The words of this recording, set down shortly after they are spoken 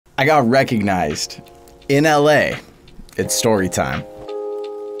I got recognized in LA. It's story time.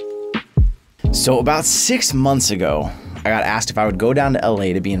 So about 6 months ago, I got asked if I would go down to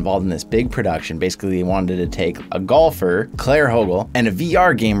LA to be involved in this big production. Basically, they wanted to take a golfer, Claire Hogel, and a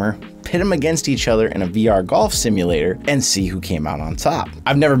VR gamer, pit them against each other in a VR golf simulator and see who came out on top.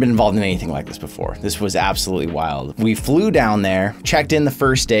 I've never been involved in anything like this before. This was absolutely wild. We flew down there, checked in the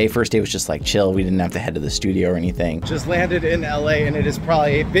first day. First day was just like chill. We didn't have to head to the studio or anything. Just landed in LA, and it is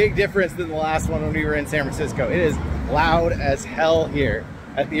probably a big difference than the last one when we were in San Francisco. It is loud as hell here.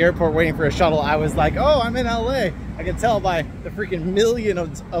 At the airport waiting for a shuttle, I was like, oh, I'm in LA. I can tell by the freaking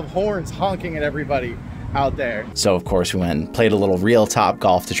millions of horns honking at everybody out there. So of course we went and played a little real top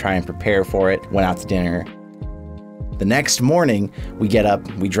golf to try and prepare for it. Went out to dinner. The next morning, we get up,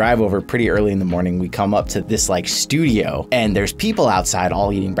 we drive over pretty early in the morning. We come up to this like studio and there's people outside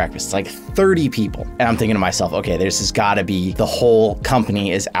all eating breakfast. It's like 30 people. And I'm thinking to myself, okay, this has gotta be the whole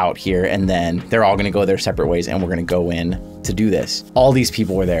company is out here and then they're all gonna go their separate ways and we're gonna go in to do this. All these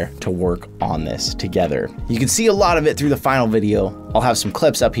people were there to work on this together. You can see a lot of it through the final video. I'll have some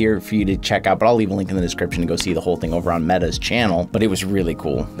clips up here for you to check out, but I'll leave a link in the description to go see the whole thing over on Meta's channel. But it was really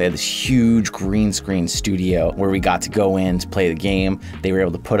cool. They had this huge green screen studio where we got to go in to play the game. They were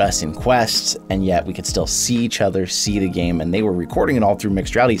able to put us in quests, and yet we could still see each other, see the game, and they were recording it all through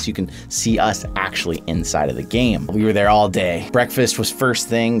mixed reality so you can see us actually inside of the game. We were there all day. Breakfast was first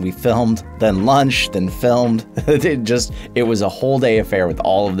thing. We filmed, then lunch, then filmed. It was a whole day affair with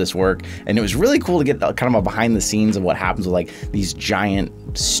all of this work, and it was really cool to get kind of a behind the scenes of what happens with like these giant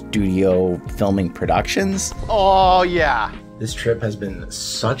studio filming productions. Oh yeah. This trip has been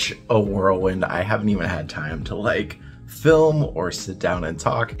such a whirlwind. I haven't even had time to like film or sit down and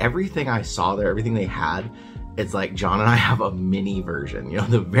talk. Everything I saw there, everything they had, it's like John and I have a mini version, you know,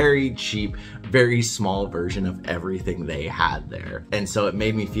 the very cheap, very small version of everything they had there. And so it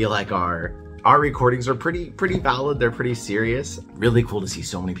made me feel like our recordings are pretty valid. They're pretty serious. Really cool to see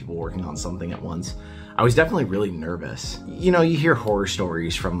so many people working on something at once. I was definitely really nervous. You know, you hear horror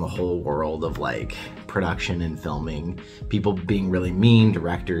stories from the whole world of like production and filming, people being really mean,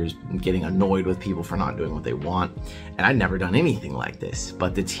 directors getting annoyed with people for not doing what they want. And I'd never done anything like this,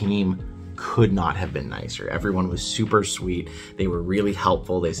 but the team could not have been nicer. Everyone was super sweet. They were really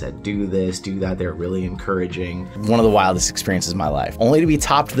helpful. They said, do this, do that. They're really encouraging. One of the wildest experiences of my life, only to be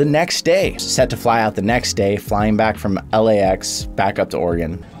topped the next day. Set to fly out the next day, flying back from LAX back up to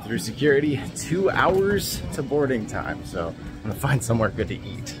Oregon. Through security, 2 hours to boarding time. So I'm gonna find somewhere good to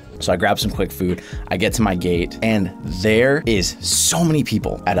eat. So I grab some quick food, I get to my gate, and there is so many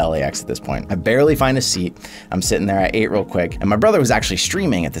people at LAX at this point. I barely find a seat. I'm sitting there, I ate real quick, and my brother was actually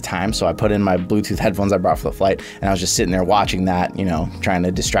streaming at the time, so I put in my Bluetooth headphones I brought for the flight, and I was just sitting there watching that, you know, trying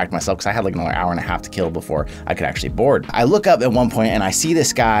to distract myself, because I had like another hour and a half to kill before I could actually board. I look up at one point, and I see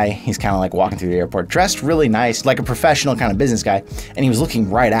this guy, he's kind of like walking through the airport, dressed really nice, like a professional kind of business guy, and he was looking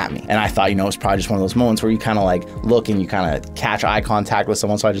right at me. And I thought, you know, it was probably just one of those moments where you kind of like look and you kind of catch eye contact with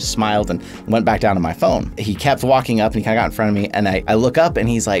someone, so I just smiled and went back down to my phone. He kept walking up and he kind of got in front of me, and I look up and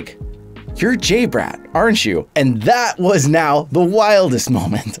he's like, "You're JayBratt, aren't you?" And that was now the wildest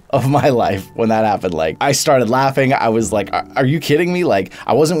moment of my life when that happened. Like, I started laughing. I was like, are you kidding me? Like,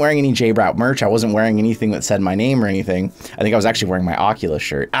 I wasn't wearing any JayBratt merch. I wasn't wearing anything that said my name or anything. I think I was actually wearing my Oculus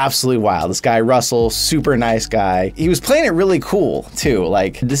shirt. Absolutely wild. This guy, Russell, super nice guy. He was playing it really cool too.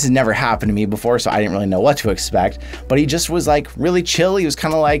 Like, this has never happened to me before, so I didn't really know what to expect, but he just was like really chill. He was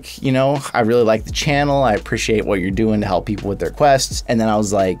kind of like, you know, I really like the channel. I appreciate what you're doing to help people with their quests. And then I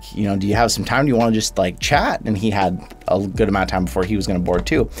was like, you know, do you have some time? Do you want to just like chat? And he had a good amount of time before he was going to board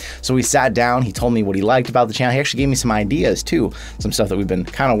too. So we sat down, he told me what he liked about the channel. He actually gave me some ideas too, some stuff that we've been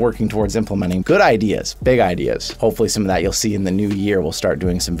kind of working towards implementing. Good ideas, big ideas. Hopefully some of that you'll see in the new year. We'll start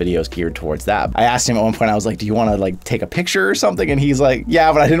doing some videos geared towards that. I asked him at one point, I was like, do you want to like take a picture or something? And he's like,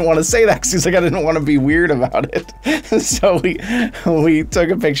 yeah, but I didn't want to say that because he's like, I didn't want to be weird about it. So we took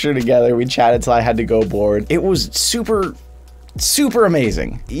a picture together. We chatted till I had to go board. It was super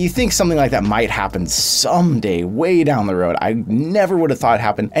amazing. You think something like that might happen someday way down the road. I never would have thought it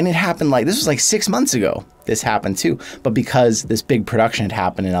happened. And it happened like, this was like 6 months ago. This happened too. But because this big production had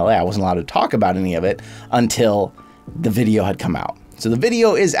happened in LA, I wasn't allowed to talk about any of it until the video had come out. So the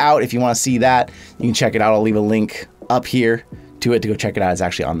video is out. If you want to see that, you can check it out. I'll leave a link up here to it to go check it out. It's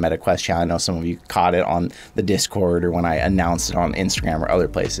actually on MetaQuest channel. I know some of you caught it on the Discord or when I announced it on Instagram or other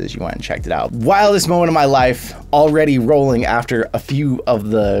places. You went and checked it out. Wildest moment of my life, already rolling after a few of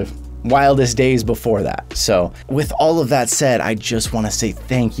the wildest days before that. So with all of that said, I just want to say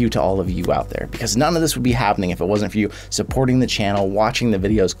thank you to all of you out there, because none of this would be happening if it wasn't for you supporting the channel, watching the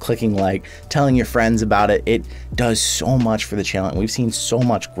videos, clicking like, telling your friends about it. It does so much for the channel, and we've seen so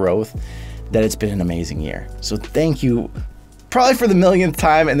much growth that it's been an amazing year. So thank you, probably for the millionth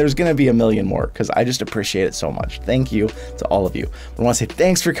time, and there's gonna be a million more, because I just appreciate it so much. Thank you to all of you. I want to say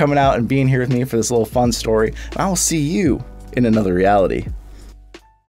thanks for coming out and being here with me for this little fun story, and I will see you in another reality.